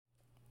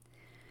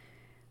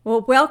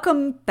Well,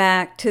 welcome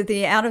back to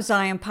the Out of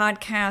Zion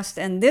podcast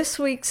and this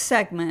week's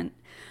segment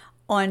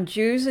on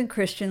Jews and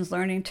Christians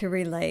learning to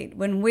relate,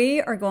 when we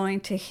are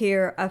going to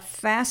hear a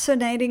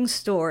fascinating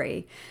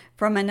story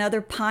from another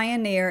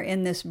pioneer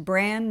in this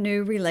brand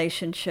new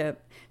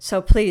relationship.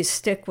 So please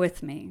stick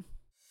with me.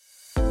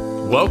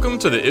 Welcome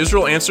to the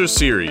Israel Answers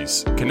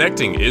series,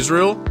 connecting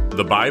Israel,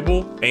 the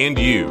Bible, and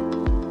you.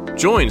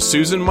 Join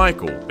Susan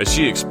Michael as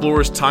she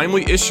explores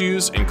timely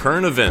issues and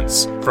current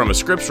events from a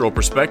scriptural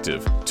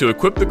perspective to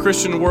equip the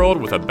Christian world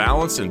with a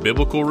balanced and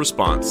biblical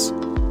response.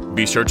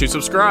 Be sure to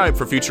subscribe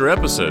for future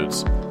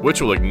episodes,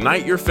 which will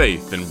ignite your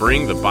faith and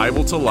bring the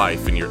Bible to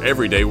life in your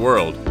everyday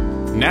world.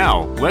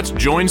 Now, let's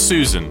join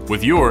Susan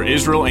with your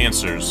Israel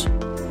Answers.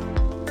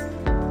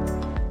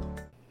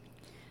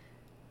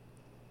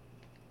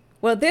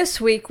 Well, this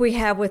week we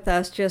have with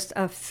us just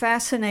a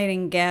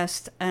fascinating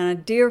guest and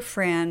a dear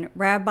friend,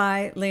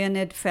 Rabbi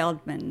Leonid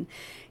Feldman.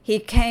 He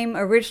came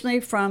originally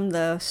from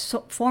the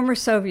former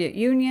Soviet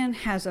Union,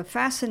 has a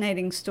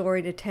fascinating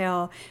story to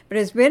tell, but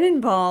has been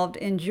involved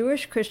in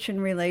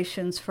Jewish-Christian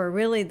relations for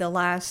really the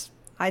last,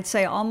 I'd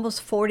say,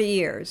 almost 40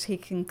 years. He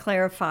can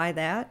clarify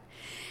that.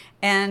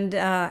 And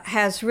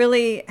has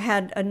really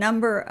had a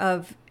number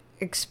of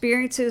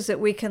experiences that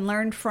we can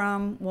learn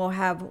from, will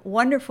have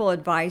wonderful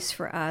advice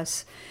for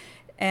us.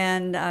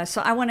 And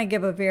so I want to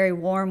give a very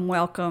warm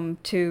welcome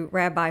to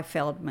Rabbi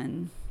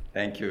Feldman.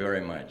 Thank you very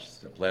much.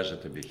 It's a pleasure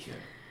to be here.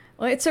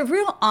 Well, it's a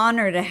real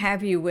honor to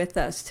have you with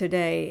us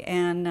today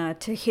and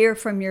to hear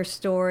from your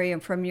story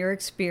and from your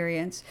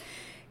experience.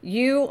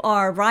 You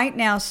are right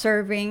now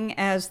serving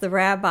as the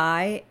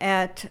rabbi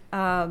at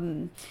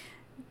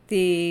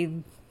the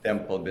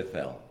Temple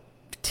Bethel.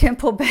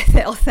 Temple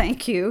Bethel,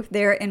 thank you,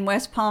 there in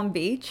West Palm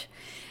Beach.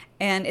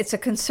 And it's a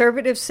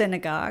conservative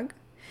synagogue.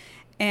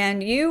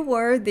 And you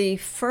were the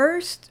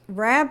first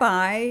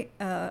rabbi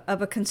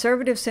of a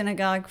conservative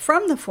synagogue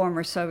from the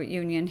former Soviet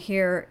Union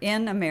here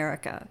in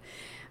America.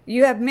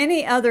 You have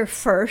many other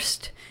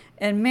firsts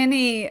and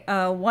many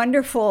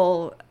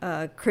wonderful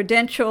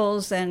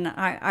credentials, and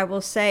I will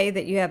say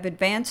that you have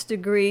advanced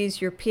degrees.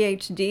 Your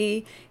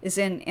PhD is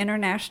in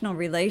international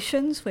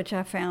relations, which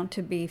I found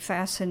to be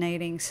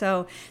fascinating.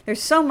 So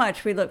there's so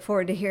much we look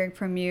forward to hearing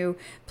from you.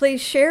 Please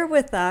share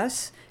with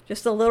us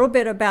just a little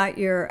bit about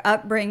your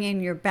upbringing,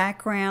 your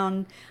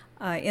background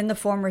in the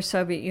former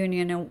Soviet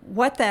Union, and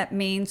what that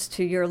means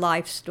to your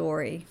life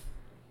story.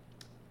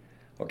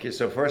 Okay,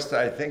 so first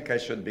I think I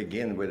should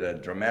begin with a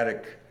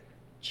dramatic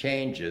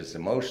changes,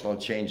 emotional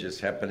changes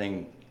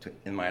happening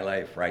in my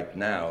life right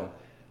now.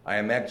 I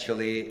am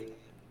actually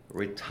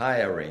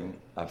retiring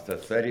after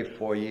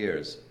 34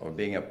 years of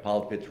being a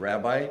pulpit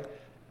rabbi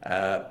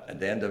at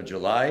the end of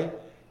July.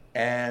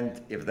 And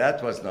if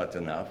that was not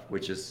enough,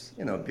 which is,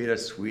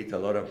 bittersweet, a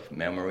lot of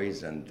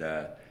memories and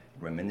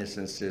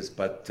reminiscences,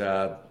 but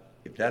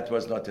if that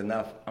was not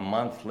enough, a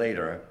month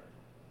later,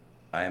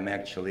 I am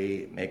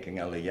actually making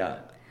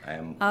Aliyah. I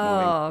am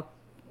moving.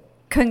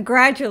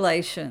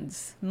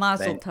 Congratulations.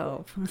 Mazel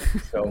tov.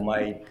 So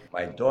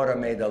my daughter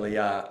made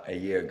Aliyah a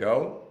year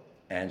ago,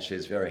 and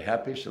she's very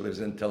happy. She lives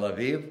in Tel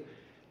Aviv.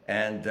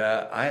 And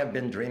I have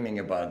been dreaming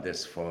about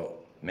this for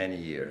many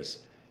years.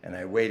 And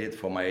I waited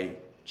for my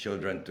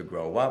children to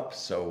grow up.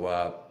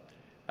 So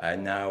I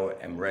now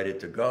am ready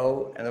to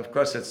go. And of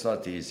course, it's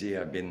not easy.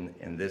 I've been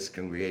in this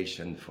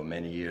congregation for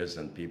many years,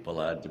 and people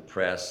are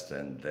depressed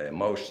and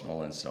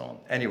emotional and so on.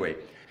 Anyway,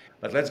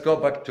 but let's go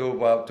back to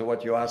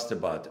what you asked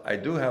about. I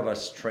do have a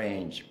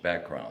strange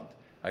background.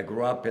 I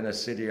grew up in a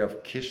city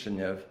of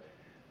Kishinev,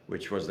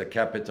 which is the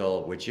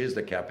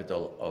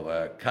capital of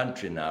a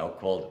country now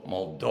called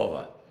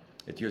Moldova.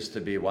 It used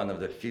to be one of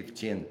the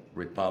 15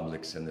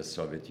 republics in the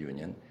Soviet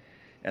Union.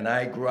 And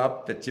I grew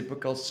up the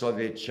typical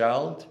Soviet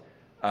child,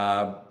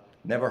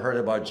 never heard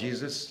about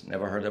Jesus,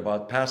 never heard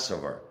about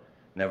Passover,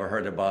 never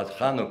heard about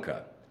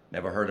Hanukkah,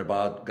 never heard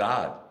about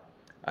God.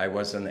 I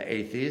was an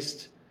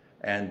atheist.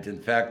 And in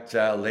fact,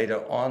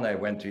 later on, I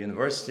went to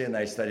university and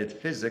I studied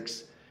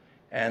physics.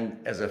 And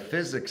as a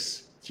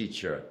physics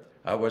teacher,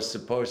 I was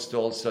supposed to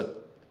also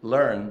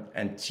learn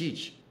and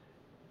teach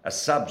a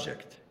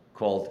subject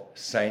called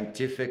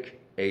scientific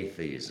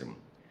atheism.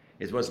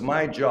 It was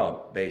my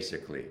job,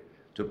 basically,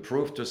 to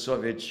prove to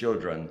Soviet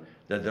children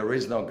that there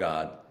is no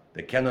God,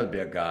 there cannot be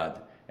a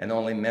God, and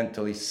only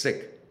mentally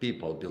sick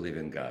people believe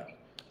in God.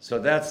 So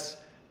that's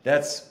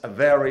a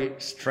very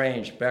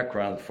strange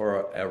background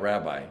for a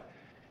rabbi.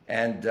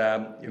 And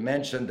you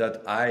mentioned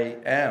that I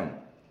am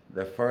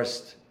the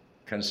first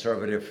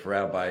conservative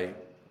rabbi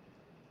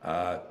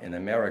in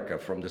America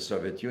from the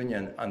Soviet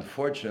Union.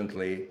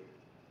 Unfortunately,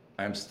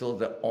 I'm still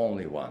the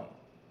only one.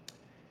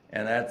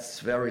 And that's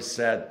very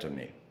sad to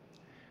me.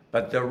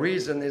 But the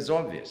reason is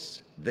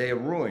obvious. They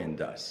ruined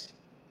us.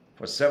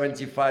 For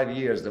 75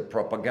 years, the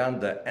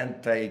propaganda,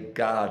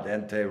 anti-God,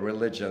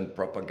 anti-religion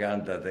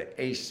propaganda, the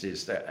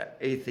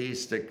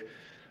atheistic,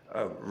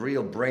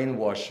 real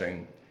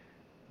brainwashed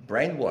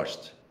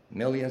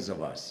millions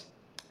of us.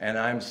 And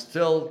I'm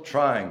still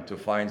trying to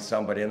find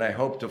somebody, and I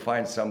hope to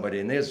find somebody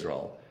in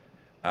Israel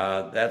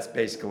That's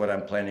basically what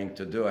I'm planning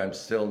to do. I'm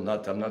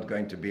not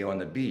going to be on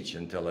the beach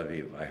in Tel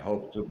Aviv. I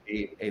hope to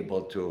be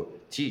able to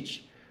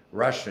teach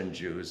Russian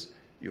Jews,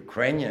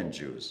 Ukrainian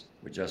Jews.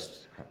 We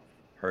just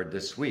heard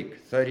this week,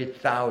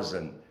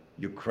 30,000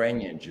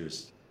 Ukrainian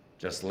Jews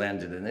just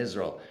landed in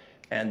Israel.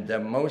 And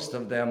most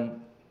of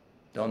them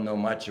don't know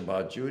much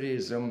about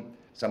Judaism.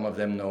 Some of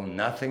them know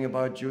nothing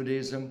about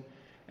Judaism.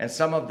 And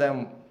some of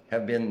them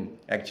have been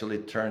actually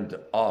turned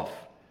off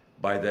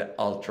by the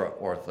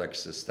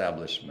ultra-Orthodox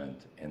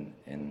establishment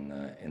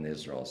in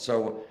Israel.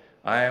 So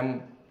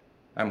I'm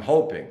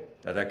hoping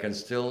that I can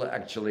still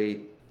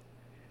actually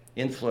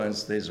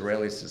influence the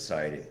Israeli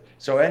society.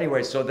 So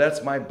anyway, so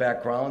that's my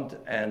background,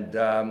 and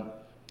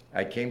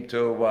I came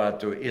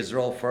to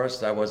Israel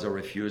first. I was a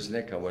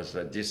refusenik. I was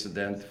a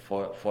dissident,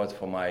 fought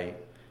for my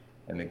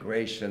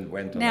immigration,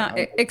 went on Now,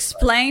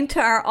 explain to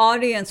our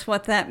audience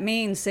what that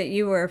means, that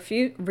you were a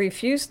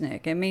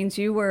refusenik. It means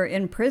you were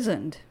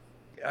imprisoned.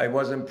 I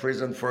was in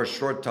prison for a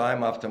short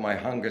time after my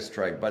hunger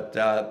strike, but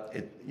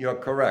you're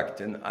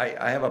correct. And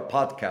I have a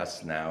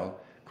podcast now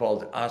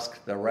called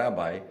Ask the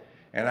Rabbi,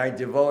 and I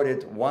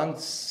devoted one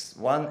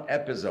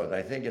episode,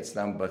 I think it's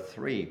number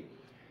 3,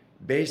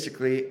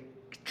 basically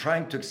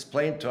trying to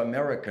explain to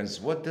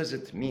Americans what does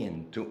it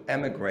mean to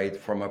emigrate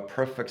from a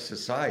perfect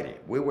society.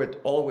 We were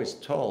always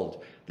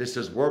told this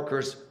is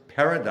workers'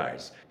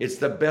 paradise. It's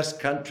the best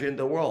country in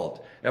the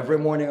world. Every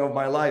morning of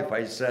my life,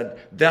 I said,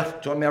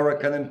 death to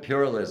American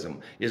imperialism,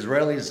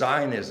 Israeli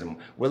Zionism.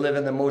 We live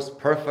in the most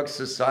perfect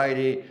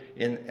society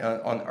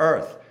on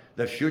earth.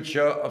 The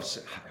future of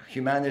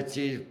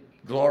humanity,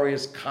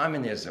 glorious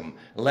communism.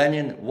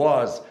 Lenin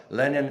was,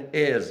 Lenin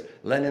is,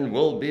 Lenin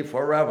will be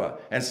forever.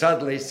 And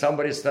suddenly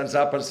somebody stands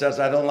up and says,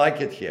 I don't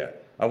like it here.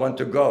 I want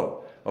to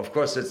go. Of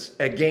course, it's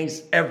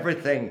against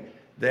everything,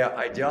 their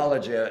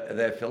ideology,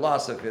 their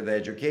philosophy, their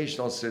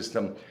educational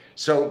system.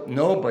 So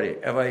nobody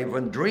ever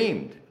even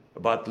dreamed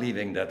about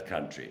leaving that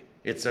country.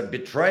 It's a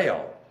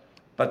betrayal.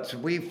 But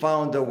we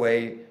found a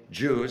way,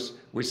 Jews,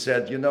 we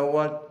said, you know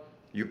what?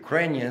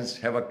 Ukrainians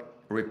have a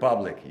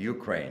republic,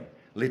 Ukraine.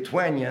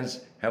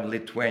 Lithuanians have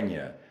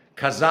Lithuania.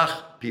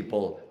 Kazakh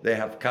people, they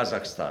have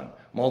Kazakhstan.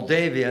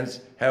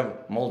 Moldavians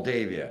have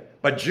Moldavia.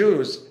 But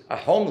Jews are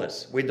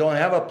homeless. We don't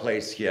have a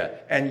place here.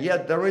 And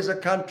yet there is a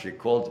country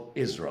called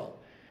Israel.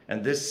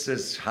 And this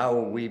is how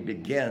we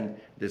began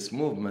this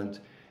movement.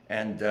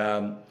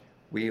 And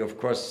we, of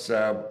course,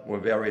 were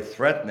very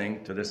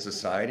threatening to the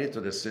society,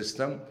 to the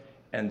system,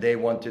 and they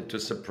wanted to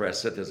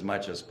suppress it as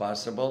much as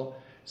possible.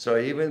 So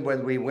even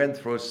when we went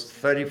through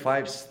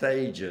 35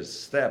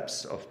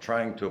 steps of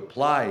trying to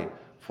apply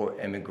for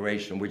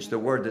immigration, which the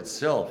word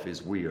itself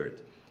is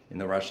weird in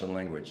the Russian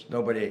language.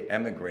 Nobody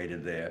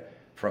emigrated there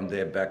from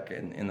there back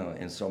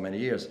in so many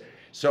years.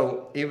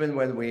 So even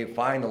when we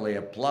finally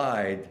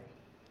applied,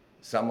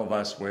 some of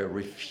us were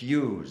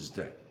refused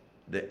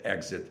the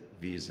exit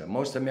visa.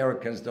 Most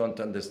Americans don't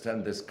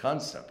understand this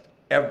concept.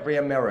 Every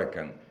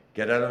American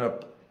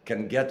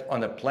can get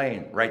on a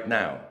plane right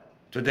now,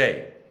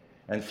 today,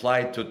 and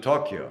fly to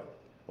Tokyo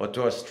or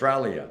to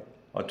Australia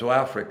or to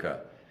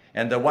Africa.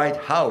 And the White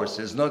House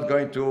is not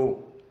going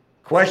to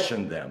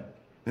question them.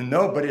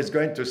 Nobody is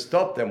going to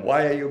stop them.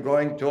 Why are you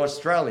going to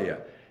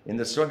Australia? In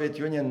the Soviet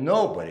Union,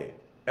 nobody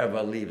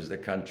ever leaves the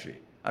country.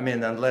 I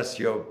mean, unless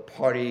you're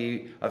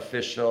party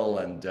official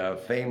and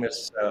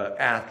famous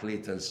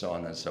athlete and so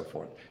on and so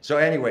forth. So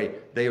anyway,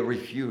 they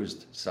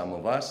refused some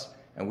of us,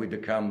 and we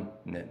become,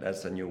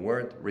 that's a new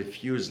word,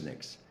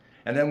 refuseniks.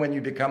 And then when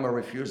you become a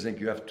refusenik,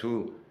 you have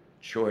two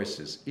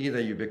choices. Either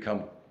you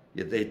become,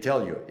 they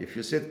tell you, if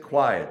you sit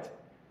quiet,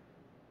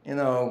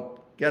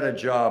 get a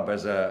job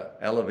as an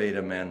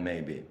elevator man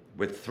maybe.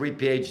 With 3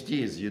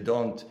 PhDs,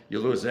 you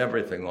lose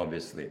everything,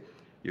 obviously.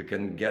 You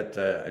can get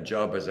a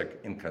job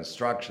in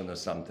construction or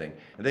something.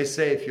 And they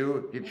say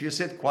if you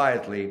sit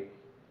quietly,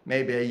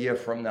 maybe a year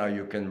from now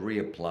you can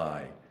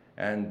reapply,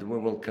 and we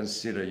will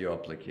consider your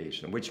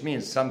application, which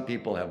means some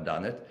people have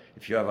done it.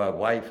 If you have a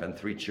wife and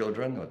 3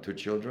 children or 2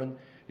 children,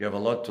 you have a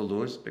lot to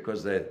lose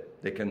because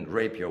they can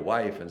rape your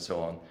wife and so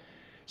on.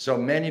 So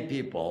many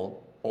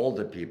people,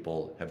 older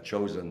people, have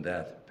chosen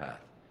that path.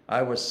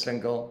 I was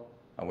single,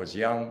 I was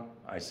young,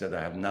 I said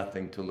I have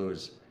nothing to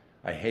lose.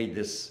 I hate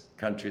this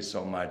country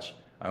so much.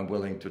 I'm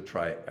willing to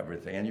try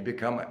everything. And you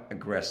become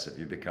aggressive,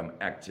 you become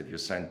active, you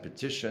sign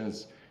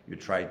petitions, you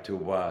try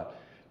to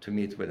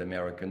meet with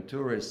American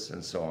tourists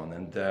and so on.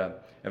 And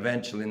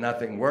eventually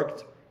nothing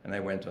worked, and I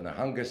went on a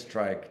hunger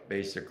strike,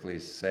 basically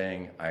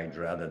saying I'd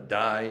rather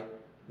die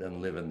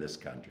than live in this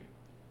country.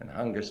 And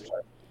hunger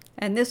strike.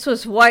 And this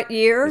was what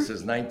year? This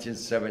is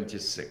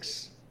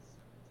 1976.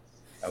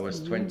 I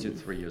was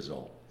 23 years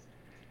old.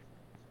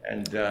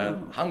 And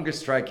hunger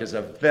strike is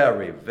a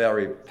very,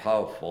 very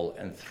powerful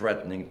and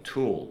threatening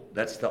tool.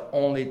 That's the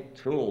only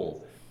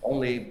tool,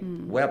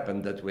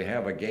 weapon that we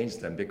have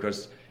against them.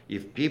 Because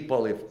if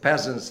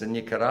peasants in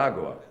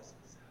Nicaragua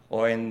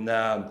or in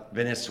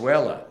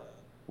Venezuela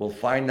will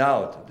find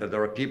out that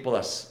there are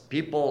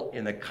people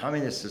in a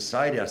communist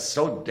society are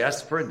so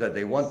desperate that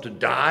they want to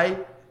die,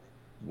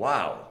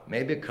 wow,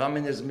 maybe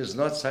communism is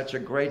not such a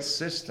great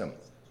system.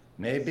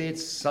 Maybe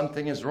it's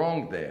something is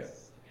wrong there.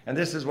 And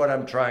this is what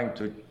I'm trying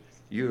to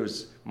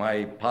use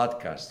my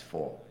podcast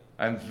for.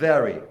 I'm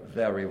very,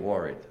 very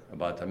worried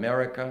about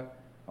America.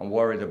 I'm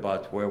worried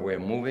about where we're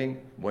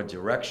moving, what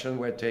direction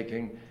we're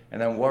taking,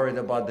 and I'm worried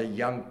about the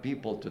young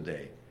people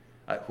today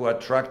who are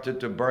attracted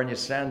to Bernie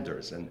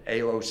Sanders and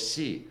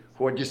AOC,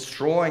 who are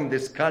destroying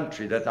this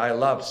country that I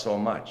love so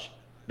much.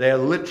 They are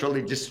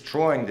literally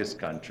destroying this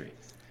country.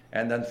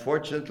 And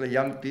unfortunately,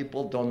 young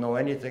people don't know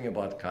anything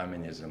about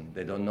communism.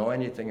 They don't know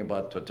anything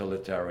about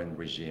totalitarian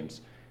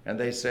regimes. And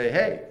they say,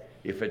 hey,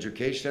 if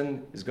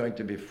education is going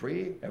to be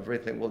free,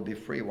 everything will be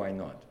free, why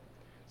not?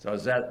 So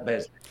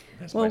that's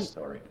my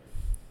story.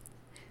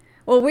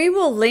 Well, we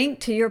will link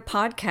to your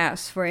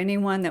podcast for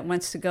anyone that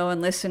wants to go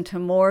and listen to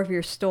more of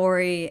your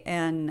story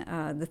and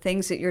the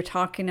things that you're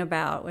talking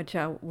about, which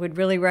I would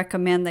really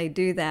recommend they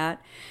do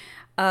that.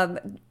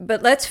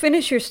 But let's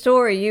finish your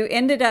story. You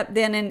ended up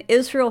then in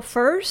Israel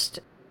first?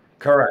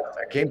 Correct.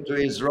 I came to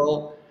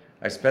Israel.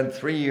 I spent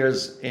 3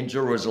 years in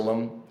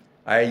Jerusalem.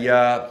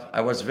 I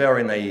was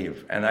very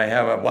naive, and I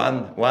have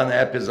one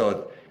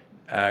episode.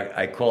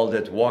 I called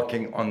it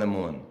 "Walking on the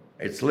Moon."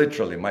 It's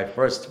literally my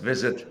first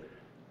visit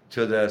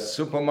to the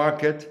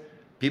supermarket.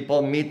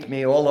 People meet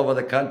me all over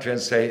the country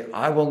and say,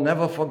 "I will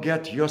never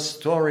forget your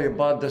story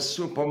about the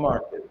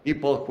supermarket."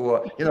 People who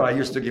are, I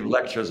used to give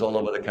lectures all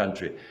over the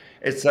country.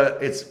 It's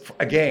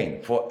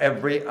again for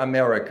every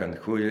American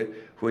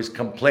who is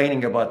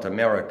complaining about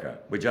America.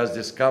 We just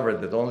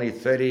discovered that only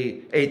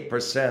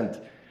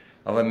 38%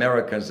 of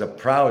Americans are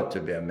proud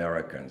to be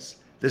Americans.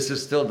 This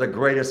is still the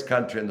greatest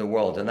country in the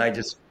world. And I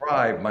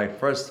described my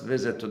first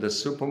visit to the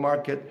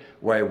supermarket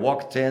where I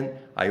walked in,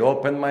 I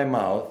opened my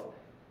mouth,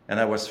 and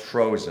I was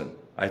frozen.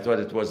 I thought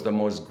it was the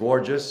most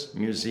gorgeous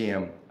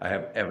museum I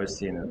have ever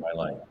seen in my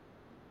life.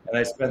 And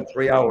I spent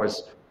 3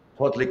 hours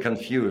totally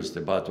confused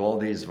about all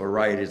these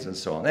varieties and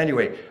so on.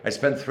 Anyway, I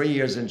spent 3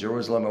 years in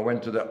Jerusalem. I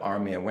went to the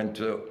army.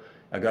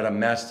 I got a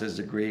master's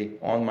degree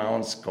on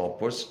Mount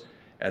Scopus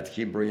at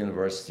Hebrew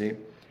University.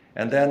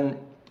 And then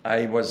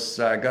I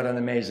got an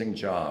amazing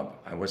job.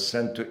 I was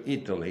sent to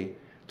Italy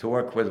to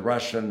work with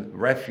Russian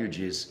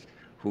refugees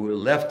who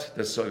left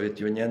the Soviet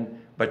Union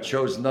but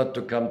chose not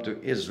to come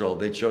to Israel.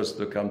 They chose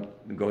to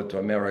go to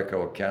America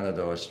or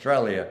Canada or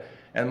Australia.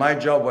 And my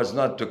job was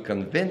not to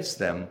convince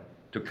them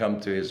to come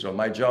to Israel.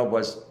 My job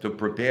was to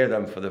prepare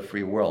them for the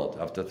free world.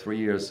 After 3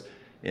 years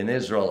in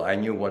Israel, I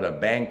knew what a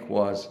bank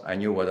was. I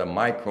knew what a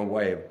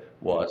microwave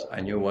was. I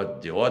knew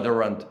what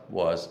deodorant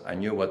was. I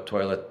knew what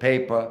toilet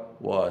paper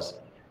was.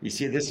 You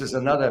see, this is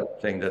another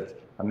thing that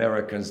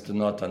Americans do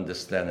not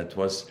understand. It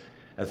was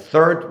a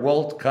third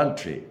world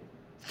country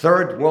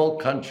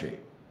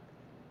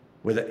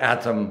with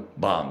atom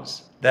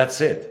bombs.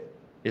 That's it.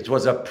 It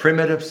was a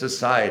primitive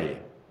society,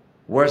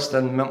 worse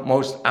than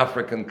most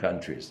African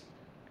countries.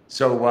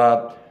 So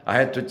I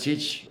had to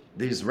teach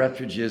these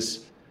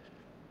refugees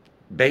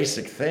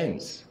basic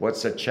things.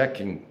 What's a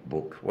checking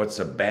book? What's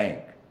a bank?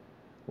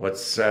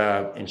 What's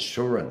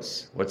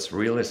insurance? What's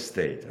real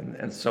estate?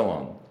 And so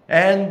on.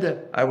 And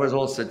I was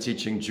also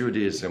teaching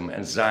Judaism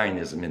and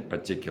Zionism in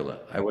particular.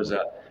 I was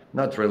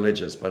not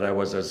religious, but I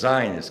was a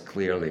Zionist,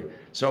 clearly.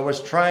 So I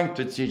was trying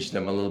to teach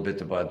them a little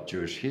bit about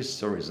Jewish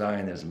history,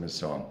 Zionism, and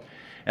so on.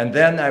 And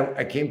then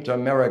I came to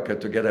America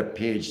to get a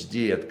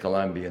PhD at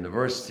Columbia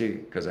University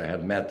because I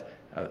had met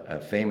a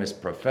famous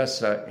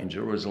professor in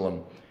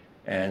Jerusalem.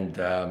 And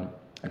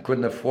I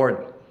couldn't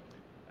afford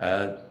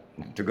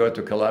to go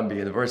to Columbia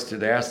University.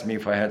 They asked me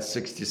if I had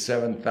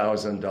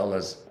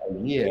 $67,000 a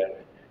year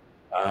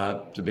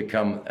to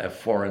become a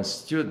foreign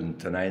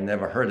student, and I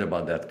never heard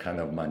about that kind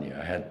of money.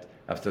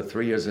 After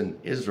 3 years in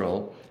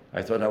Israel,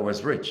 I thought I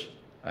was rich.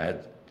 I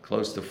had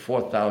close to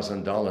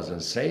 $4,000 in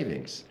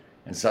savings,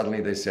 and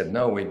suddenly they said,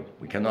 no,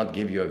 we cannot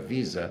give you a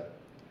visa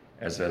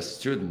as a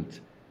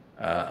student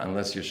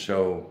unless you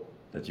show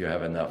that you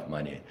have enough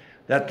money.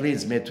 That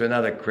leads me to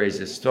another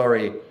crazy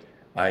story.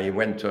 I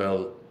went to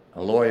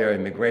a lawyer,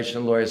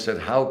 immigration lawyer, said,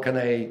 how can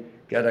I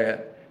get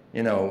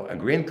a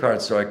green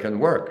card so I can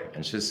work?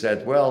 And she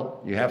said,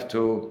 well, you have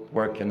to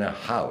work in a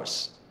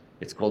house.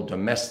 It's called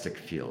domestic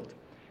field.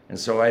 And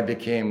so I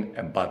became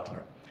a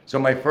butler. So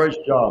my first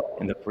job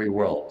in the free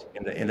world,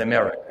 in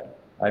America,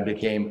 I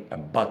became a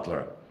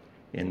butler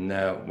in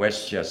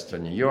Westchester,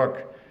 New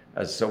York.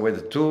 So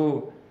with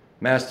 2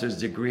 master's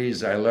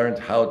degrees, I learned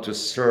how to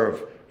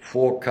serve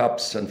 4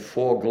 cups and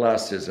 4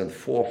 glasses and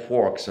 4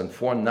 forks and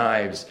 4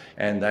 knives.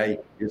 And I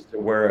used to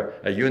wear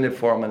a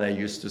uniform and I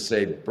used to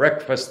say,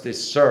 breakfast is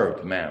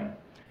served, ma'am.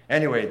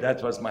 Anyway,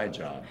 that was my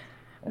job.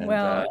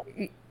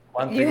 And,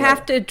 you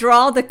have to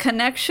draw the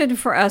connection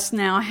for us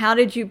now. How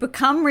did you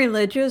become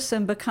religious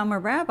and become a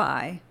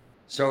rabbi?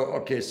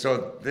 So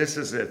this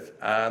is it.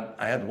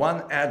 I had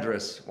one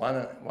address,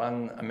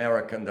 one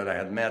American that I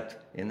had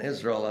met in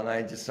Israel, and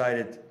I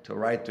decided to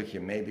write to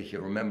him. Maybe he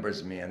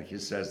remembers me, and he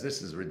says,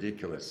 this is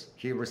ridiculous.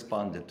 He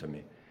responded to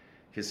me.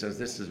 He says,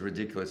 this is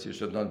ridiculous. You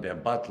should not be a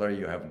butler.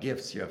 You have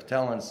gifts. You have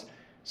talents.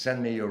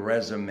 send me your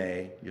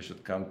resume. You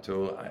should come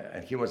to,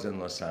 and he was in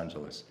Los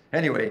Angeles.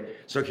 Anyway,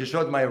 so he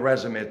showed my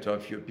resume to a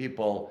few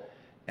people,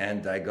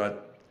 and I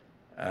got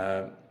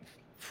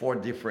 4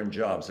 different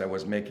jobs. I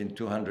was making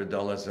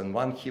 $200 in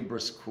one Hebrew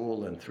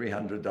school and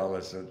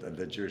 $300 at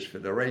the Jewish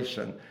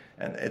Federation,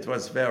 and it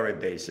was very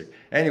basic.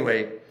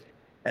 Anyway,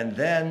 and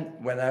then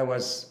when I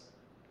was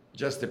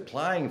just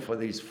applying for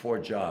these 4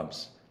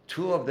 jobs,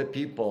 2 of the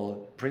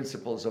people,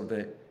 principals of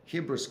the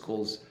Hebrew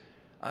schools,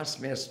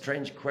 asked me a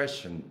strange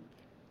question.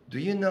 Do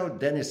you know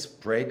Dennis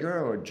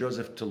Prager or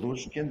Joseph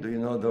Tolushkin? Do you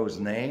know those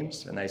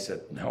names? And I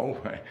said, no,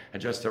 I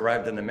just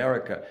arrived in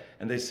America.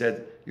 And they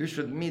said, you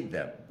should meet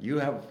them. You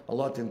have a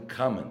lot in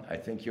common. I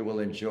think you will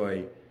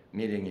enjoy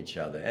meeting each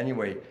other.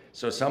 Anyway,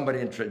 so somebody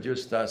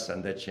introduced us,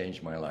 and that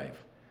changed my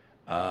life.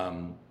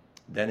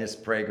 Dennis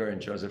Prager and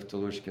Joseph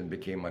Tolushkin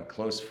became my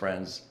close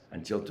friends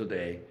until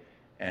today.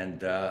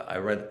 And I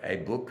read a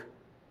book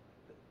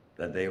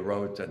that they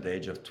wrote at the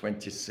age of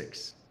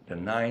 26. The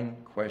 9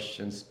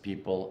 questions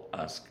people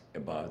ask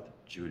about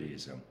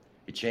Judaism.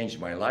 It changed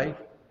my life,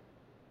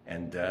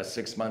 and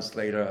 6 months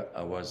later,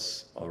 I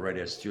was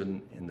already a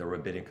student in the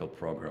rabbinical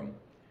program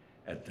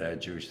at the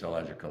Jewish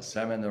Theological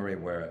Seminary,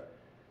 where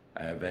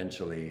I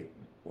eventually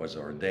was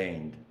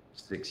ordained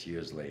 6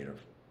 years later.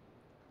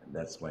 And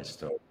that's my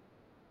story.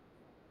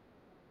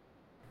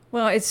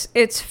 Well,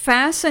 it's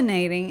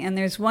fascinating, and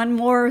there's one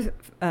more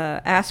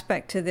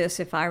aspect to this,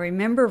 if I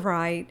remember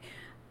right.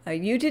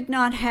 You did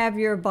not have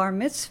your bar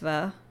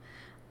mitzvah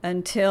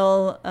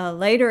until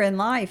later in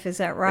life, is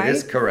that right? It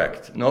is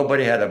correct.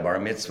 Nobody had a bar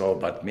mitzvah or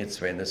bat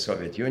mitzvah in the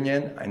Soviet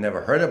Union. I never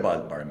heard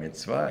about bar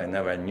mitzvah. I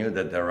never knew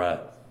that there are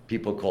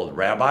people called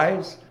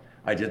rabbis.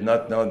 I did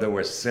not know there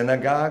were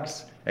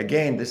synagogues.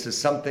 Again, this is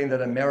something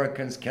that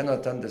Americans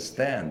cannot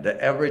understand.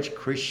 The average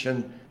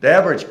Christian,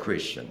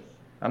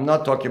 I'm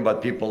not talking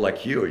about people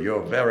like you.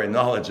 You're very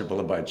knowledgeable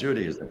about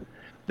Judaism.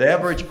 The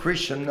average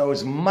Christian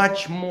knows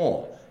much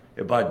more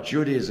about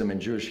Judaism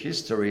and Jewish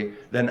history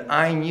than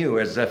I knew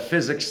as a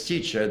physics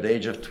teacher at the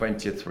age of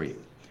 23.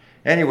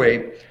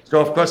 Anyway,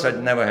 so of course I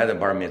never had a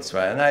bar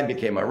mitzvah, and I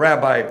became a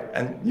rabbi,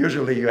 and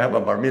usually you have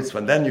a bar mitzvah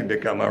and then you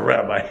become a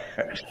rabbi.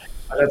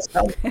 But at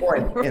some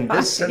point in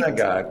this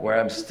synagogue, where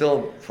I'm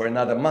still for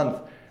another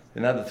month,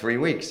 another 3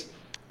 weeks,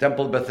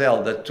 Temple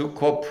Bethel, the 2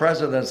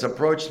 co-presidents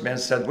approached me and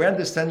said, we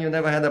understand you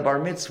never had a bar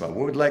mitzvah.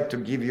 We would like to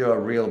give you a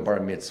real bar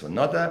mitzvah,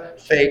 not a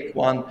fake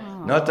one,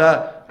 not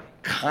a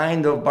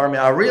kind of bar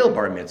mitzvah, a real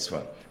bar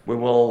mitzvah. We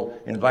will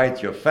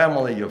invite your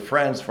family, your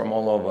friends from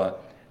all over,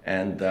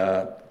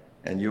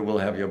 and you will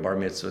have your bar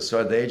mitzvah. So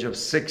at the age of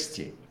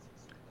 60,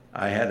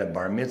 I had a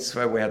bar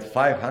mitzvah. We had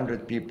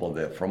 500 people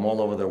there from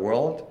all over the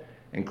world,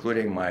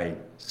 including my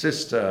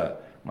sister.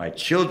 My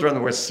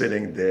children were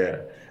sitting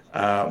there.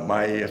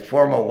 My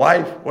former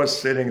wife was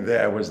sitting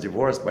there. I was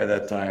divorced by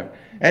that time.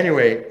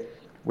 Anyway,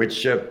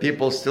 which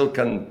people still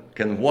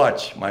can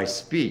watch my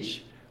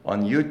speech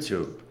on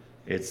YouTube.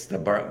 It's the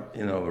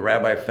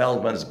Rabbi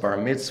Feldman's bar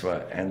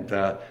mitzvah. And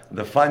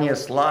the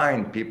funniest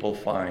line people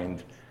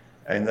find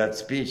in that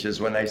speech is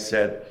when I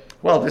said,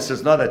 well, this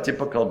is not a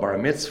typical bar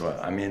mitzvah.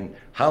 I mean,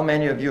 how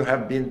many of you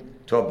have been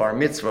to a bar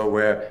mitzvah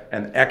where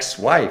an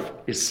ex-wife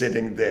is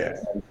sitting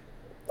there?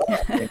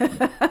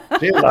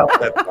 She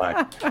loved that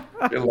line.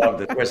 She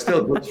loved it. We're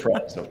still good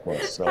friends, of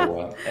course.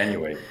 So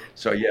anyway,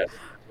 so yes,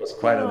 it was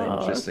quite an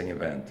interesting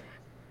event.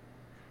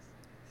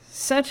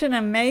 Such an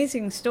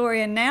amazing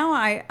story. And now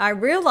I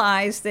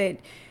realize that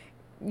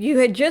you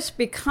had just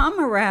become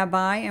a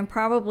rabbi and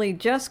probably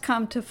just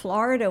come to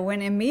Florida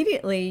when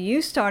immediately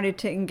you started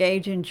to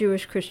engage in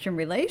Jewish-Christian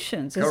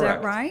relations. Is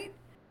Correct. that right?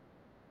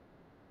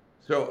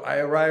 So I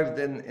arrived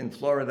in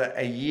Florida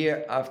a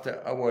year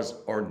after I was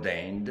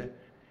ordained.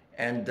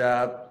 And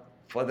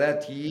for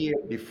that year,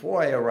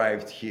 before I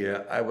arrived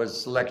here, I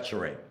was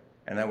lecturing.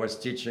 And I was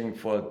teaching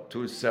for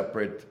 2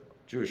 separate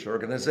Jewish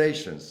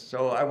organizations.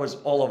 So I was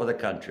all over the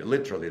country,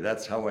 literally.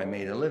 That's how I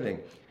made a living.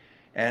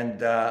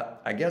 And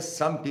I guess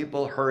some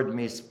people heard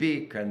me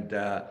speak and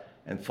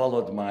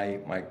followed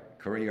my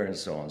career and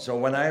so on. So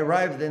when I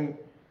arrived in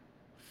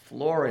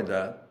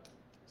Florida,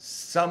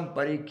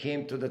 somebody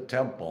came to the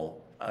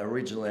temple.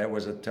 Originally, I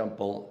was at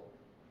Temple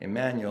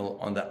Emmanuel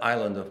on the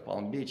island of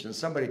Palm Beach, and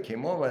somebody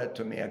came over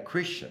to me, a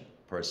Christian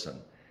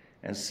person,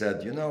 and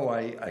said, you know,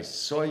 I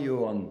saw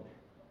you on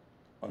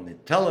the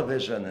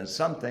television and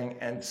something,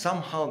 and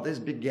somehow this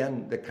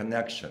began the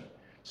connection.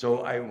 So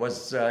I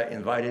was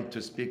invited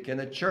to speak in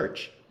a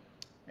church,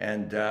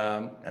 and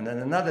then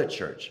another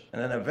church,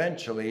 and then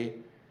eventually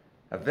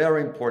a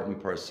very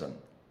important person,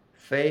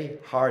 Faye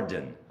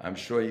Hardin. I'm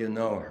sure you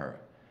know her.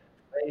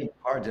 Faye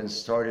Hardin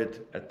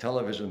started a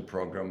television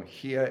program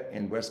here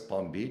in West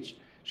Palm Beach.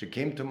 She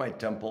came to my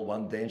temple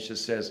one day and she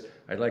says,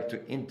 I'd like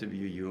to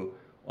interview you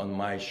on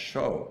my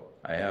show.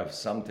 I have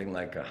something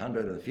like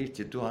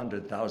 150,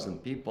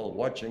 200,000 people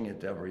watching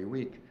it every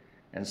week.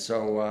 And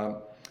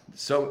so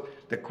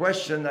the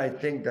question I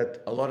think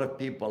that a lot of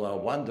people are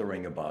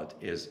wondering about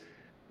is,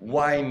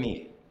 why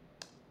me?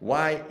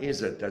 Why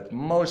is it that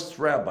most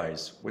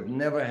rabbis would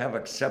never have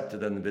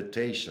accepted an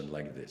invitation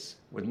like this,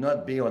 would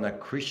not be on a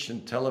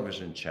Christian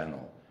television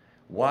channel?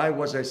 Why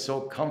was I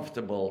so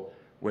comfortable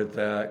with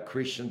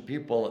Christian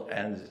people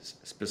and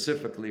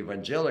specifically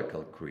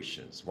evangelical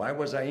Christians? Why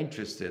was I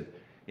interested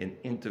in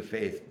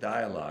interfaith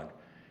dialogue?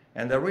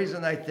 And the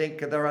reason, I think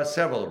there are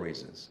several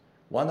reasons.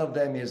 One of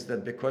them is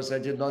that because I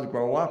did not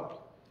grow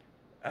up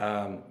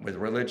with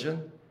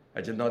religion,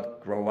 I did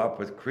not grow up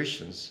with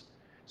Christians,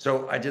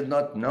 so I did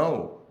not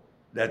know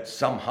that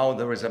somehow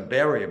there is a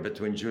barrier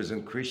between Jews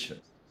and Christians.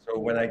 So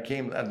when I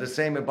came, and the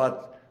same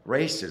about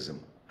racism.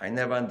 I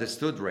never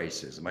understood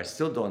racism. I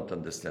still don't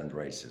understand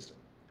racism.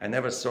 I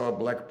never saw a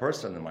black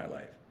person in my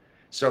life.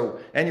 So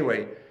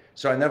anyway,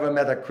 so I never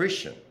met a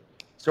Christian.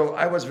 So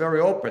I was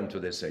very open to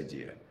this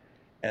idea.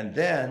 And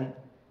then,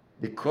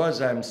 because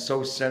I'm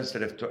so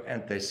sensitive to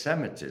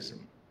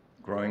anti-Semitism,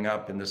 growing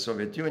up in the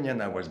Soviet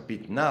Union, I was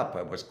beaten up,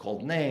 I was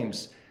called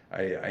names.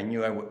 I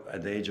knew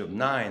at the age of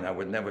 9, I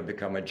would never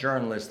become a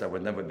journalist, I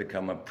would never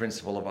become a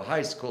principal of a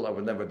high school, I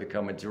would never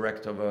become a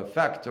director of a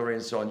factory,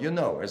 and so on. You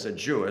know, as a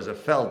Jew, as a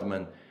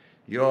Feldman,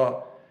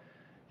 your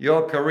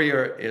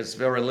career is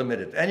very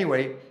limited.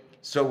 Anyway,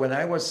 so when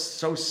I was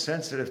so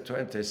sensitive to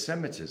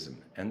anti-Semitism,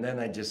 and then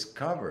I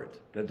discovered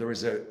that there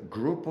is a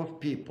group of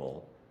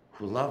people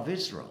who love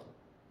Israel,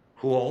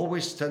 who are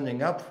always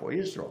standing up for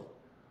Israel,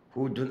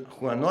 who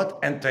are not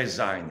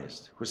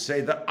anti-Zionist, who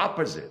say the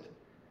opposite.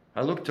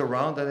 I looked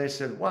around and I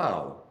said,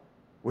 wow,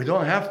 we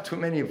don't have too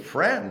many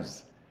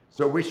friends,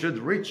 so we should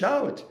reach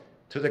out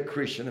to the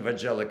Christian,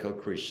 evangelical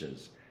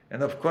Christians.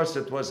 And of course,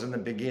 it was in the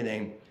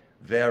beginning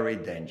very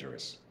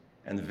dangerous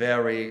and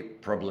very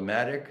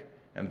problematic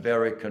and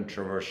very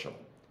controversial.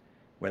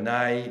 When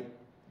I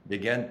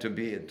began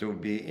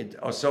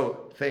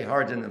so Faye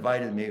Hardin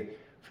invited me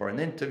for an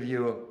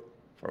interview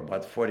for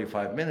about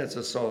 45 minutes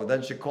or so.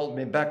 Then she called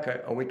me back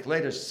a week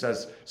later. She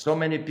says, so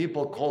many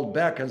people called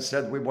back and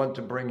said, we want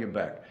to bring you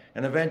back.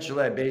 And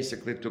eventually I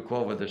basically took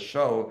over the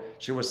show.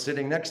 She was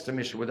sitting next to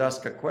me. She would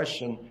ask a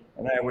question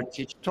and I would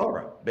teach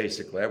Torah,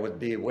 basically. I would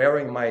be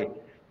wearing my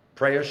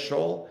prayer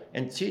shawl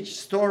and teach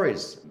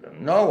stories,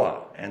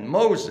 Noah and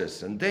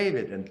Moses and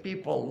David, and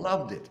people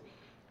loved it.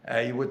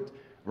 You would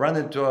run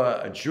into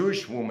a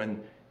Jewish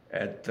woman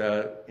at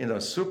in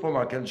a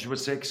supermarket and she would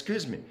say,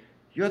 excuse me,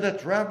 you're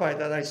that rabbi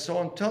that I saw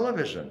on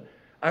television.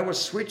 I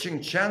was switching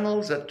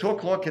channels at 2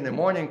 o'clock in the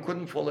morning,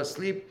 couldn't fall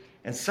asleep,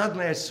 and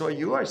suddenly I saw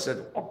you. I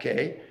said,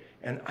 okay.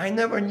 And I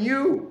never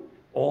knew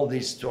all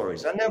these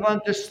stories. I never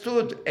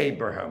understood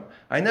Abraham.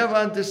 I never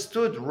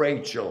understood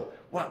Rachel.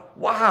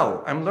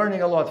 Wow, I'm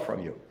learning a lot from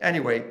you.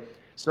 Anyway,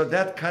 so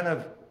that kind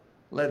of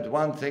led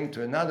one thing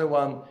to another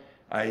one.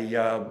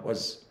 I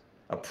was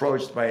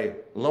approached by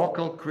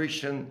local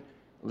Christian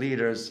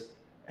leaders,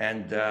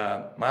 and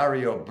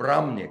Mario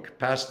Bramnik,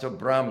 Pastor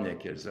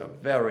Bramnik, is a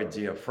very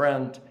dear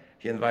friend.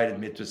 He invited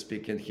me to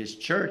speak in his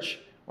church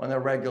on a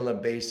regular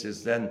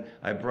basis. Then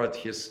I brought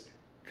his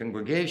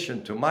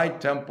congregation to my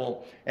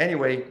temple.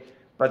 Anyway,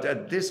 but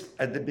at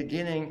the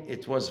beginning,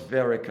 it was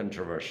very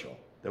controversial.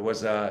 There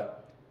was a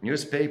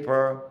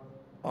newspaper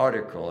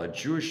article, a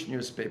Jewish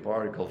newspaper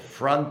article,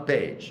 front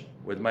page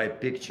with my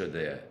picture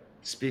there,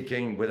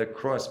 speaking with a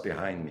cross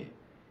behind me,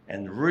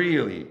 and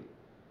really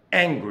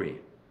angry,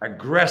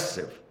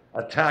 aggressive,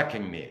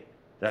 attacking me.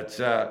 That,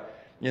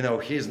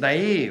 he's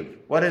naive.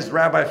 What is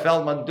Rabbi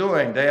Feldman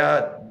doing? They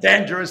are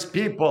dangerous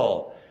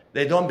people.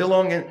 They don't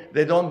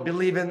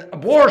believe in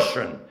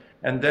abortion.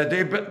 And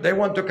they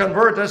want to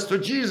convert us to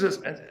Jesus,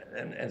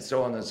 and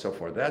so on and so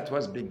forth. That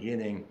was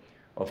beginning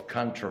of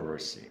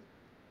controversy.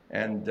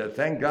 And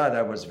thank God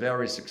I was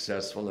very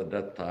successful at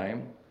that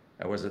time.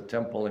 I was at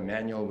Temple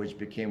Emmanuel, which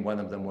became one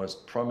of the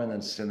most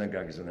prominent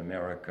synagogues in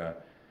America.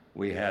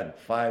 We had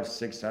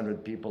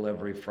 500-600 people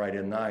every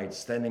Friday night,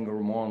 standing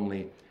room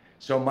only.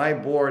 So my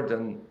board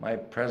and my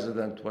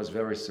president was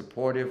very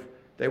supportive.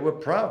 They were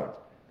proud.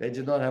 They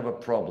did not have a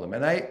problem.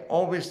 And I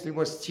obviously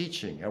was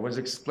teaching. I was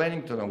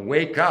explaining to them,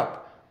 wake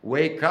up,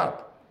 wake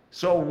up.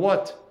 So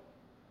what?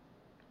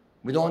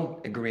 We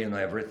don't agree on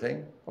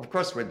everything. Of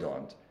course we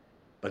don't.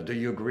 But do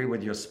you agree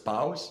with your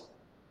spouse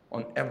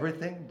on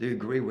everything? Do you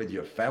agree with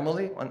your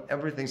family on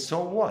everything?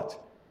 So what?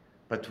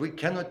 But we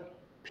cannot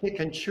pick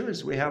and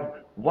choose. We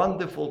have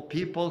wonderful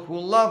people who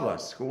love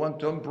us, who want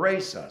to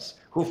embrace us,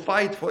 who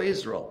fight for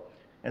Israel.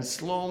 And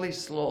slowly,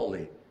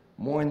 slowly,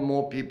 more and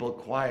more people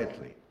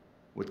quietly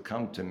would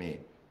come to me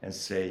and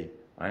say,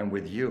 I'm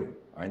with you.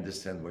 I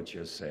understand what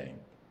you're saying.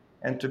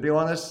 And to be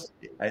honest,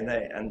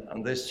 and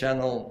on this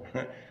channel,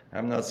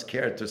 I'm not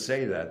scared to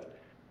say that,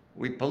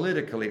 we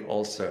politically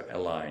also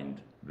aligned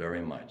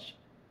very much.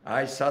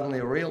 I suddenly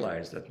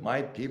realized that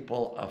my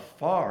people are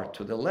far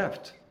to the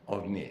left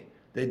of me.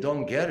 They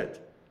don't get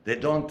it. They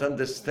don't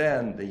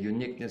understand the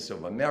uniqueness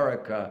of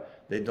America.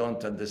 They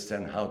don't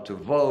understand how to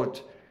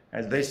vote.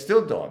 And they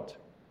still don't.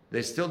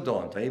 They still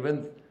don't.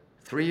 Even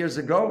 3 years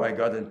ago, I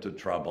got into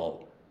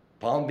trouble.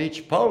 Palm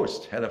Beach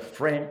Post had a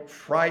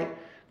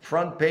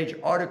front page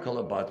article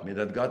about me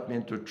that got me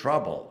into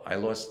trouble. I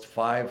lost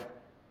 5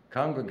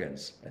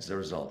 congregants as a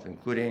result,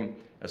 including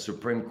a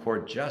Supreme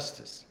Court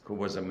justice who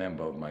was a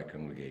member of my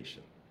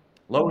congregation.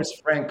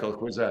 Lois Frankel,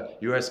 who's a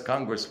US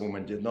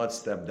Congresswoman, did not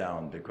step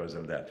down because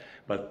of that,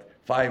 but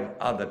 5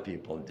 other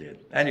people did.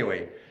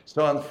 Anyway,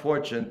 so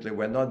unfortunately,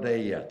 we're not there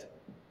yet,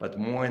 but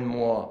more and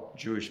more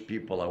Jewish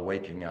people are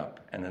waking up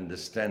and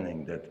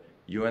understanding that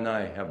you and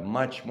I have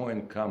much more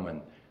in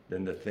common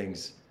than the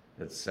things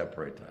that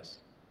separate us.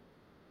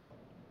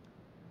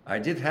 I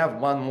did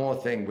have one more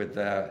thing with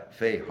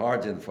Faye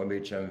Hardin, for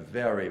which I'm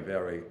very,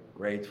 very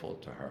grateful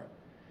to her.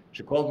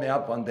 She called me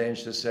up one day and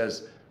she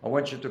says, I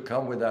want you to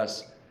come with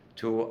us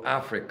to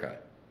Africa,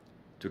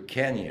 to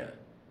Kenya,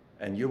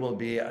 and you will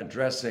be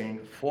addressing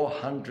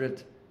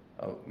 400,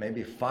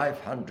 maybe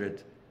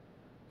 500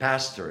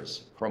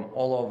 pastors from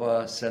all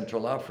over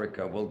Central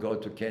Africa will go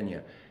to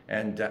Kenya.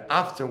 And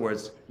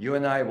afterwards, you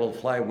and I will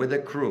fly with a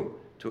crew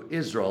to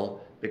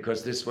Israel,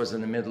 because this was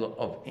in the middle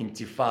of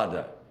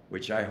Intifada,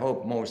 which I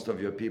hope most of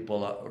your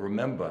people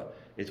remember.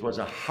 It was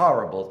a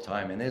horrible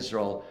time in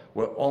Israel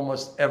where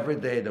almost every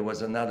day there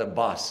was another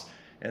bus,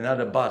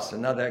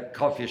 another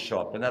coffee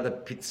shop, another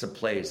pizza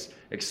place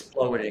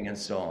exploding and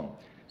so on.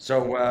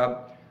 So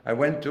I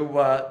went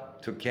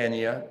to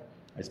Kenya.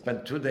 I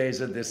spent 2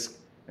 days at this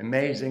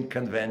amazing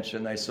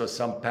convention. I saw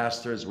some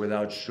pastors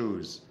without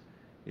shoes.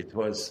 It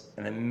was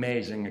an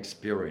amazing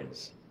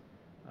experience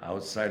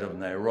outside of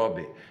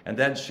Nairobi. And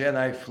then she and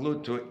I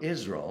flew to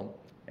Israel,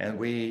 and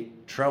we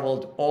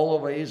traveled all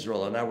over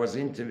Israel, and I was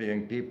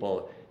interviewing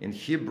people in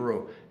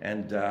Hebrew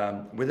and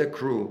with a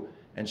crew.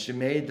 And she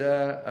made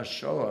a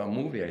show, a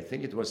movie. I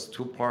think it was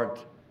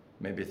 2-part,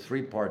 maybe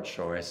 3-part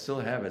show. I still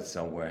have it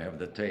somewhere. I have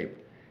the tape.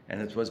 And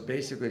it was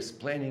basically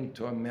explaining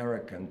to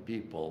American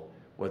people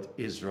what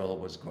Israel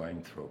was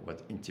going through,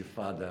 what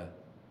Intifada,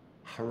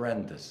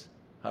 horrendous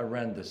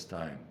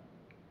time,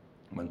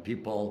 when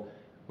people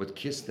would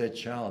kiss their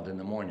child in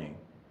the morning,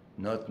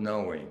 not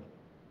knowing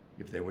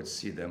if they would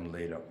see them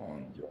later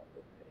on during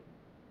the day.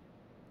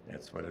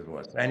 That's what it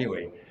was.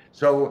 Anyway,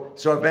 so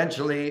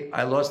eventually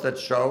I lost that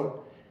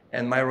show,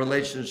 and my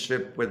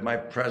relationship with my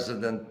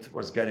president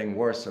was getting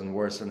worse and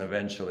worse, and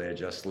eventually I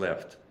just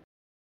left.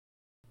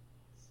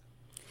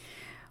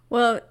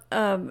 Well,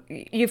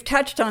 you've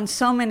touched on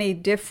so many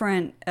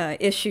different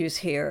issues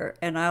here,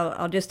 and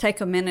I'll just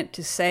take a minute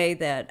to say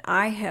that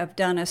I have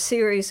done a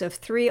series of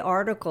 3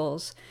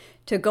 articles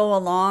to go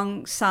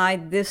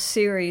alongside this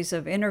series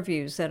of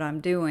interviews that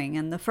I'm doing.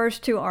 And the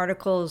first 2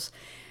 articles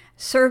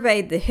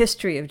surveyed the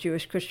history of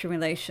Jewish-Christian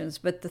relations,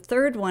 but the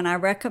third one I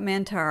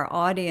recommend to our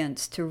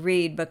audience to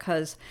read,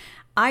 because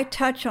I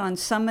touch on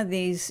some of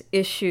these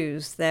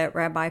issues that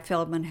Rabbi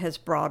Feldman has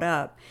brought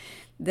up,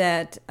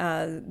 that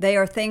they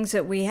are things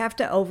that we have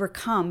to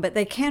overcome, but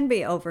they can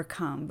be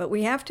overcome, but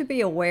we have to be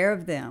aware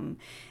of them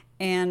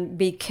and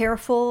be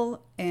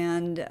careful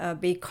and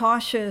be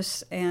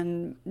cautious,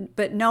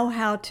 but know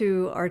how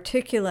to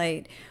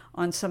articulate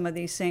on some of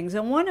these things.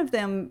 And one of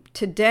them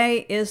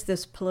today is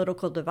this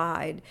political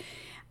divide.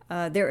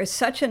 There is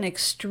such an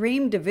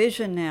extreme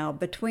division now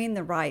between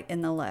the right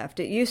and the left.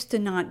 It used to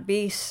not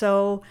be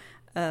so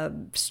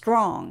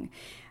strong,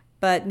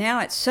 but now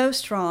it's so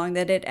strong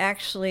that it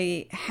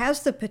actually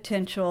has the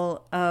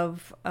potential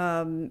of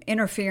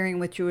interfering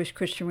with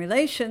Jewish-Christian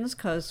relations,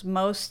 because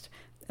most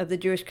of the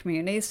Jewish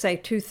community, say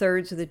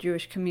 2/3 of the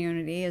Jewish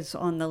community is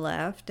on the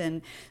left,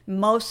 and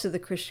most of the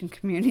Christian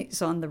community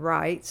is on the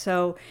right.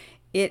 So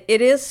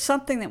it is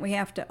something that we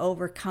have to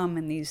overcome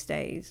in these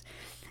days.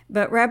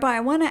 But Rabbi, I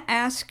want to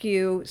ask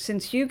you,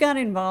 since you got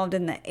involved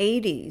in the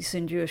 80s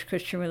in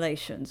Jewish-Christian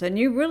relations, and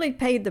you really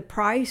paid the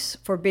price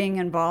for being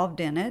involved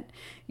in it,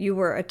 you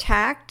were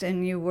attacked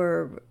and you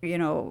were,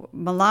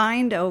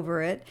 maligned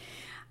over it.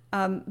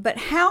 But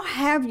how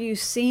have you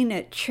seen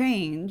it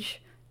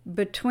change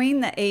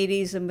between the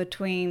 80s and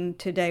between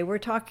today? We're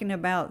talking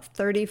about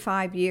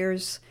 35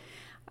 years.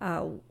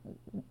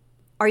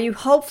 Are you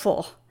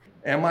hopeful?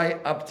 Am I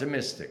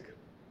optimistic?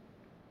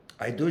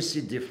 I do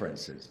see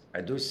differences.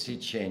 I do see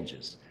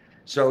changes.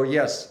 So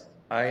yes,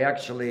 I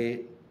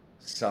actually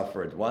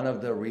suffered. One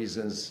of the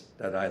reasons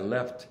that I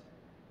left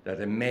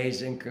that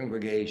amazing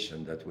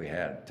congregation that we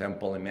had,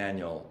 Temple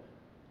Emmanuel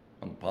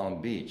on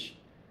Palm Beach,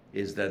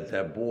 is that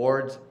the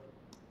board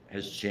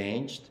has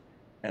changed,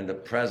 and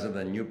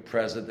the new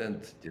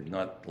president did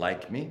not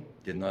like me,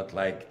 did not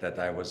like that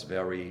I was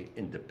very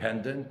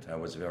independent, I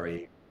was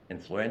very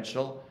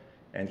influential.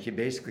 And he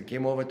basically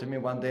came over to me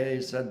one day,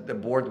 he said, the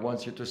board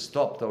wants you to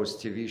stop those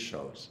TV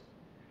shows.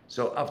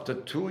 So after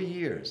 2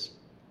 years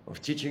of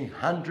teaching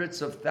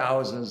hundreds of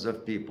thousands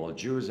of people,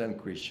 Jews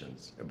and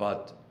Christians,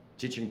 about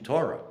teaching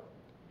Torah,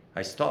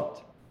 I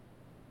stopped.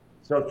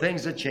 So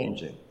things are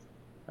changing.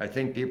 I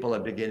think people are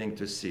beginning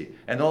to see.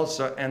 And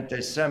also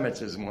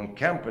anti-Semitism on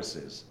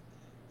campuses,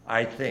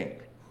 I think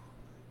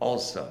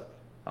also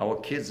our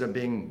kids are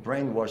being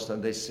brainwashed,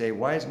 and they say,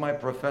 why is my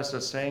professor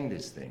saying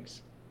these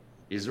things?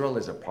 Israel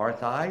is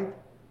apartheid,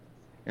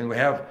 and we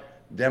have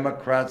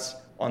Democrats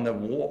on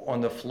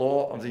the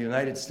floor of the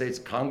United States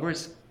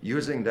Congress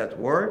using that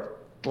word.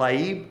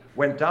 Tlaib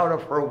went out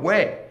of her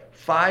way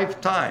 5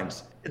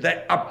 times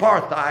The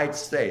apartheid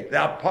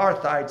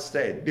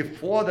state,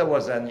 before there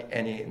was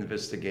any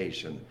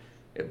investigation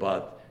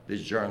about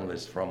this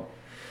journalist from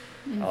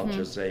Al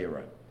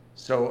Jazeera.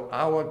 So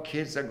our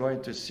kids are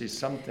going to see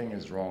something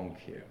is wrong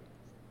here.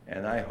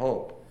 And I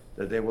hope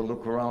that they will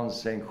look around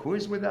saying, who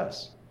is with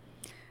us?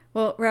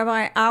 Well,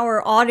 Rabbi,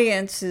 our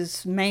audience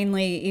is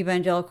mainly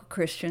evangelical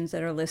Christians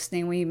that are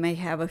listening. We may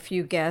have a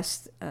few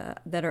guests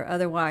that are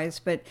otherwise,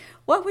 but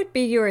what would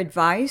be your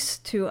advice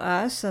to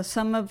us?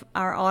 Some of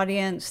our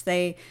audience,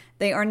 they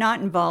are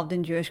not involved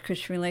in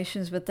Jewish-Christian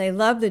relations, but they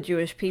love the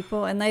Jewish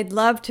people, and they'd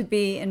love to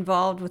be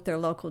involved with their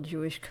local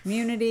Jewish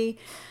community.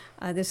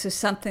 This is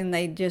something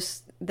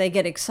they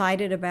get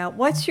excited about.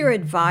 What's your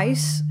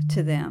advice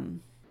to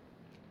them?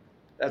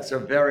 That's a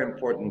very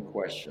important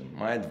question.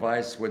 My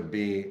advice would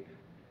be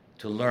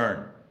to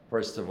learn,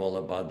 first of all,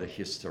 about the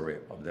history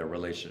of their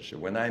relationship.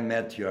 When I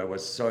met you, I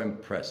was so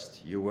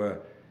impressed. You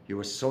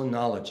were so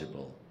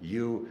knowledgeable.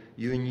 You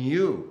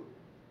knew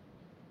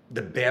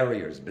the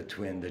barriers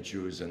between the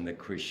Jews and the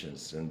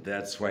Christians, and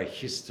that's why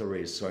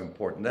history is so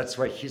important. That's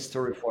why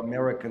history for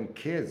American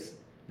kids,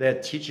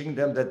 they're teaching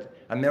them that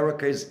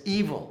America is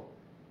evil.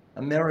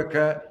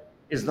 America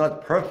is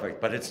not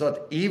perfect, but it's not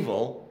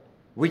evil.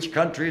 Which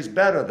country is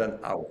better than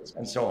ours,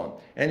 and so on.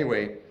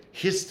 Anyway,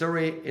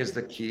 history is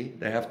the key.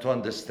 They have to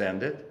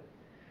understand it.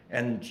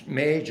 And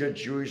major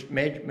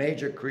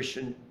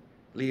Christian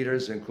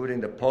leaders, including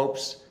the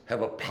popes,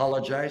 have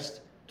apologized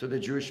to the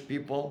Jewish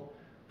people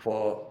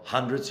for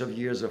hundreds of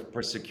years of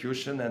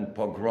persecution and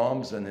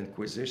pogroms and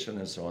inquisition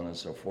and so on and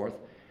so forth.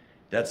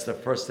 That's the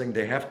first thing.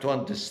 They have to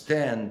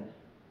understand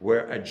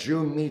where a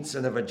Jew meets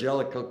an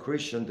evangelical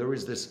Christian, there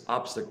is this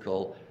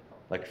obstacle,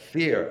 like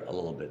fear a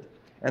little bit.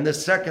 And the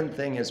second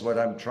thing is what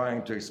I'm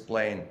trying to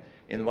explain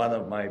in one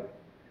of my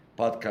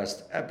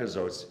podcast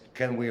episodes.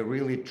 Can we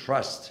really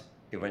trust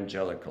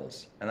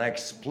evangelicals? And I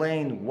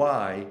explain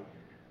why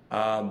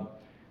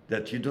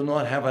that you do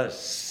not have an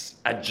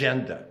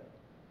agenda.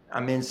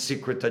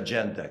 Secret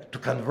agenda to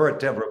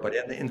convert everybody.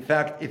 And in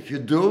fact, if you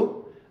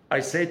do, I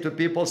say to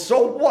people,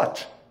 so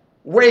what?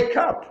 Wake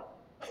up.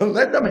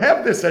 Let them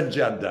have this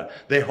agenda.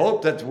 They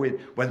hope that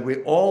when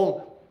we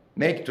all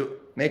make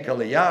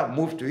Aliyah,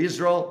 move to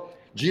Israel,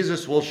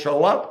 Jesus will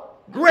show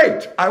up.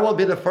 Great. I will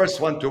be the first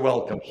one to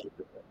welcome you.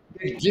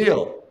 Big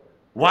deal.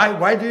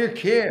 Why do you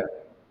care?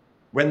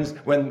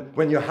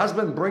 When your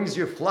husband brings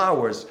you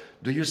flowers,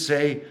 do you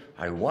say,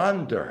 I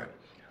wonder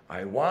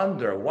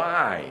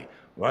why?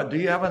 Well, do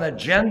you have an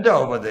agenda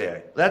over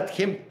there? Let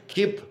him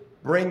keep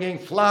bringing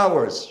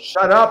flowers.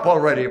 Shut up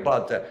already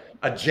about the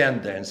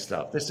agenda and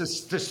stuff. This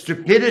is the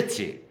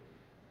stupidity,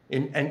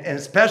 and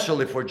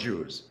especially for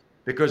Jews,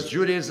 because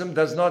Judaism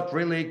does not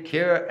really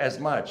care as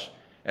much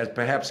as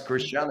perhaps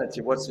Christianity,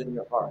 what's in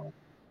your heart.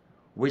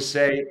 We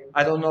say,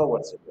 I don't know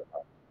what's in your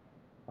heart.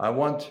 I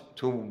want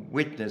to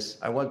witness,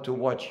 I want to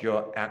watch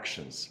your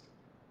actions.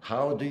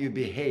 How do you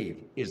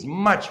behave is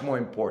much more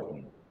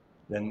important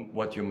than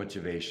what your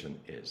motivation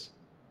is.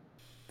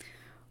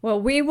 Well,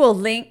 we will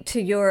link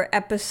to your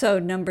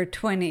episode number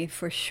 20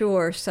 for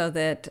sure, so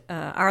that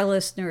our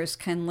listeners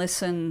can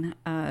listen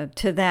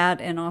to that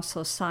and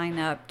also sign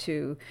up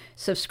to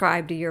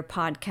subscribe to your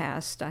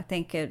podcast. I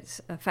think it's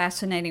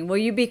fascinating. Will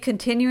you be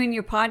continuing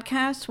your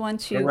podcast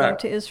once you go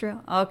to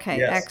Israel? Okay,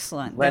 yes.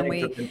 Excellent.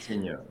 Planning to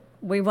continue.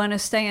 We want to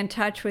stay in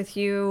touch with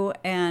you,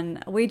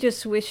 and we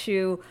just wish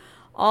you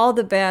all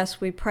the best.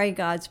 We pray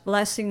God's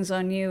blessings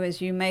on you as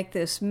you make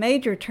this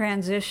major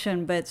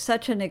transition, but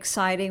such an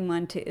exciting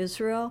one, to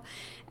Israel.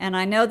 And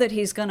I know that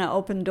He's going to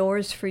open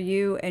doors for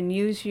you and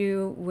use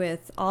you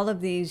with all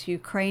of these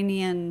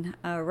Ukrainian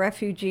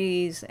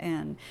refugees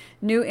and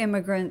new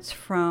immigrants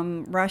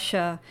from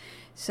Russia.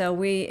 So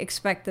we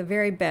expect the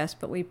very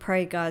best, but we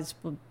pray God's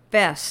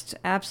best,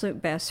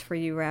 absolute best for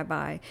you,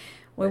 Rabbi.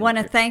 We want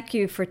to thank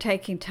you for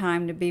taking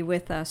time to be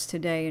with us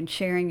today and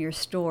sharing your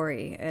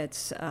story.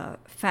 It's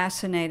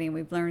fascinating.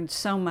 We've learned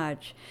so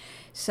much.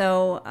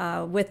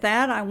 So with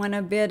that, I want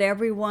to bid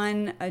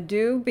everyone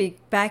adieu. Be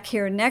back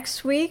here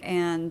next week.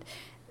 And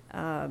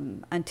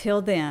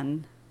until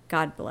then,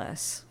 God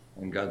bless.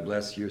 And God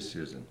bless you,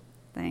 Susan.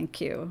 Thank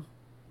you.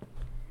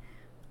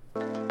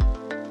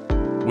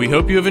 We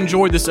hope you have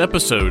enjoyed this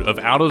episode of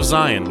Out of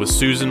Zion with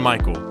Susan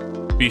Michael.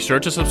 Be sure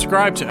to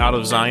subscribe to Out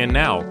of Zion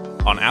now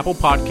on Apple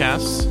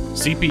Podcasts,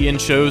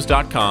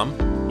 cpnshows.com,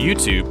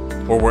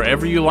 YouTube, or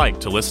wherever you like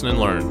to listen and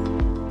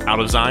learn. Out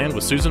of Zion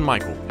with Susan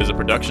Michael is a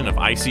production of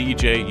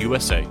ICEJ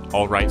USA,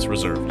 all rights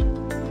reserved.